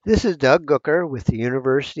This is Doug Gooker with the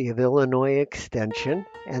University of Illinois Extension,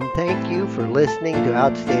 and thank you for listening to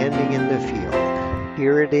Outstanding in the Field.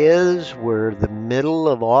 Here it is, we're the middle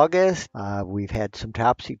of August. We've had some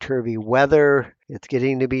topsy-turvy weather. It's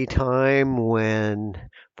getting to be time when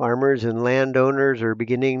farmers and landowners are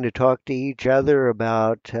beginning to talk to each other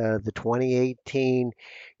about the 2018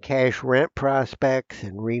 cash rent prospects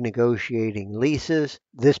and renegotiating leases.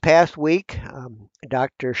 This past week,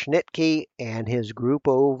 Dr. Schnitke and his group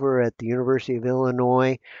over at the University of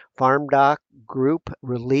Illinois Farm Doc group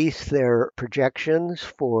released their projections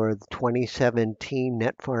for the 2017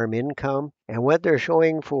 net farm income. And what they're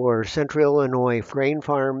showing for Central Illinois grain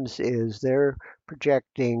farms is they're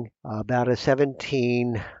projecting about a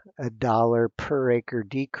 $17 per acre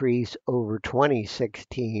decrease over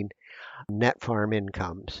 2016 net farm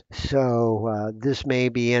incomes. So this may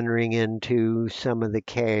be entering into some of the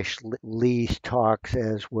cash lease talks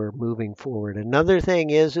as we're moving forward. Another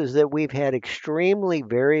thing is that we've had extremely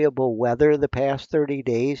variable weather the past 30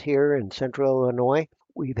 days here in central Illinois.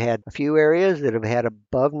 We've had a few areas that have had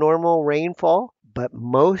above normal rainfall, but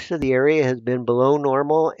most of the area has been below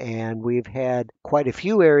normal, and we've had quite a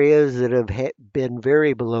few areas that have been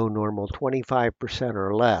very below normal, 25%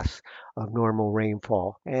 or less of normal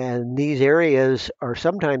rainfall. And these areas are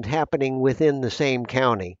sometimes happening within the same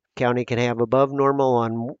county. County can have above normal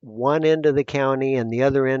on one end of the county, and the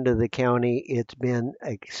other end of the county, it's been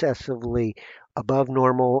excessively above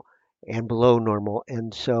normal and below normal.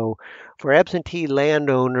 And so, for absentee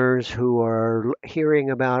landowners who are hearing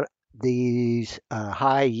about these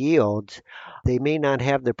high yields, they may not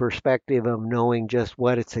have the perspective of knowing just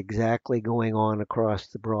what it's exactly going on across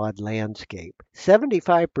the broad landscape.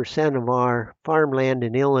 75% of our farmland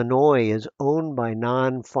in Illinois is owned by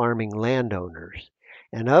non-farming landowners.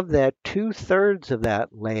 And of that, two-thirds of that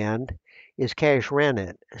land is cash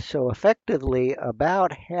rented. So effectively,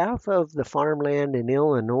 about half of the farmland in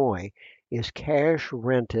Illinois is cash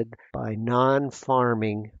rented by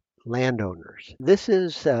non-farming landowners. This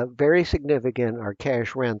is very significant, our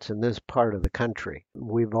cash rents in this part of the country.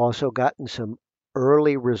 We've also gotten some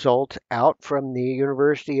early results out from the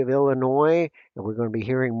University of Illinois, and we're going to be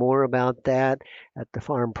hearing more about that at the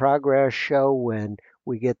Farm Progress Show when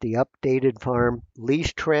we get the updated farm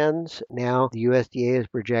lease trends. Now, the USDA is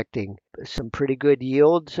projecting some pretty good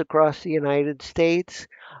yields across the United States.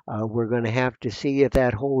 We're going to have to see if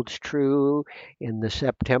that holds true in the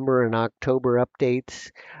September and October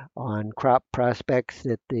updates on crop prospects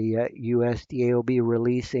that the USDA will be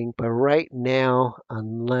releasing. But right now,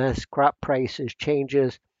 unless crop prices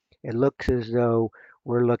changes, it looks as though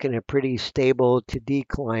we're looking at pretty stable to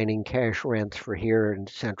declining cash rents for here in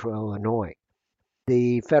central Illinois.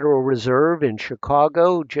 The Federal Reserve in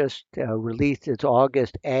Chicago just released its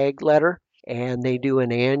August ag letter, and they do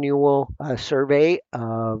an annual survey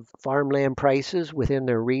of farmland prices within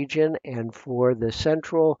their region. And for the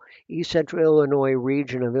East Central Illinois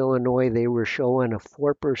region of Illinois, they were showing a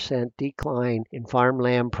 4% decline in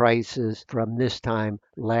farmland prices from this time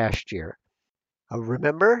last year.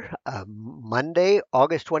 Remember, Monday,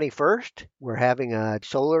 August 21st, we're having a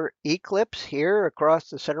solar eclipse here across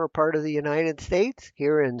the central part of the United States.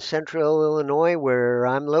 Here in central Illinois, where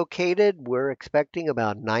I'm located, we're expecting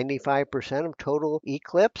about 95% of total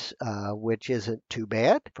eclipse, which isn't too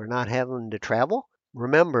bad for not having to travel.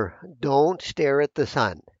 Remember, don't stare at the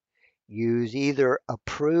sun. Use either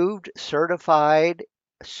approved, certified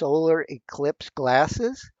solar eclipse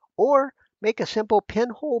glasses or make a simple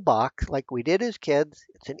pinhole box like we did as kids.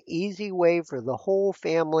 It's an easy way for the whole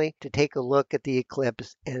family to take a look at the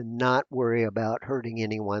eclipse and not worry about hurting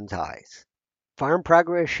anyone's eyes. Farm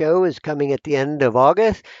Progress Show is coming at the end of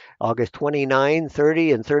August, August 29,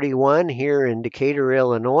 30, and 31 here in Decatur,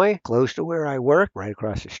 Illinois, close to where I work, right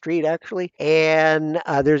across the street actually. And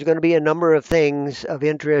there's going to be a number of things of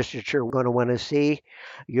interest that you're going to want to see.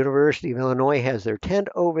 University of Illinois has their tent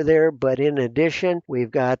over there, but in addition,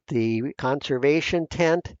 we've got the conservation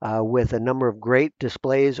tent with a number of great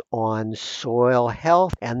displays on soil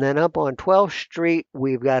health. And then up on 12th Street,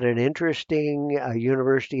 we've got an interesting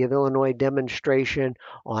University of Illinois demonstration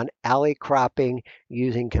on alley cropping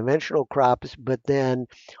using conventional crops, but then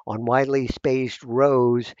on widely spaced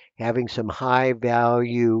rows having some high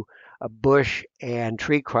value bush and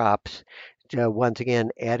tree crops, once again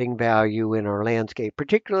adding value in our landscape,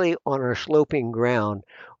 particularly on our sloping ground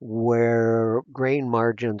where grain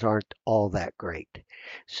margins aren't all that great.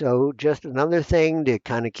 So just another thing to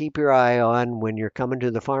kind of keep your eye on when you're coming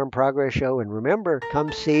to the Farm Progress Show. And remember,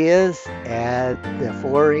 come see us at the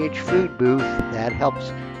 4-H food booth. That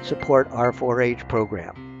helps support our 4-H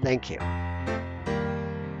program. Thank you.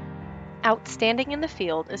 Outstanding in the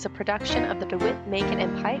Field is a production of the DeWitt, Macon,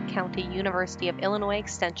 and Piatt County University of Illinois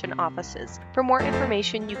Extension offices. For more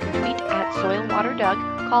information, you can tweet at Soil Water Doug,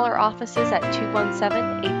 call our offices at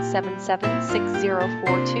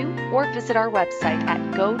 217-877-6042, or visit our website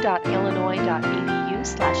at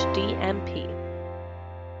go.illinois.edu/DMP.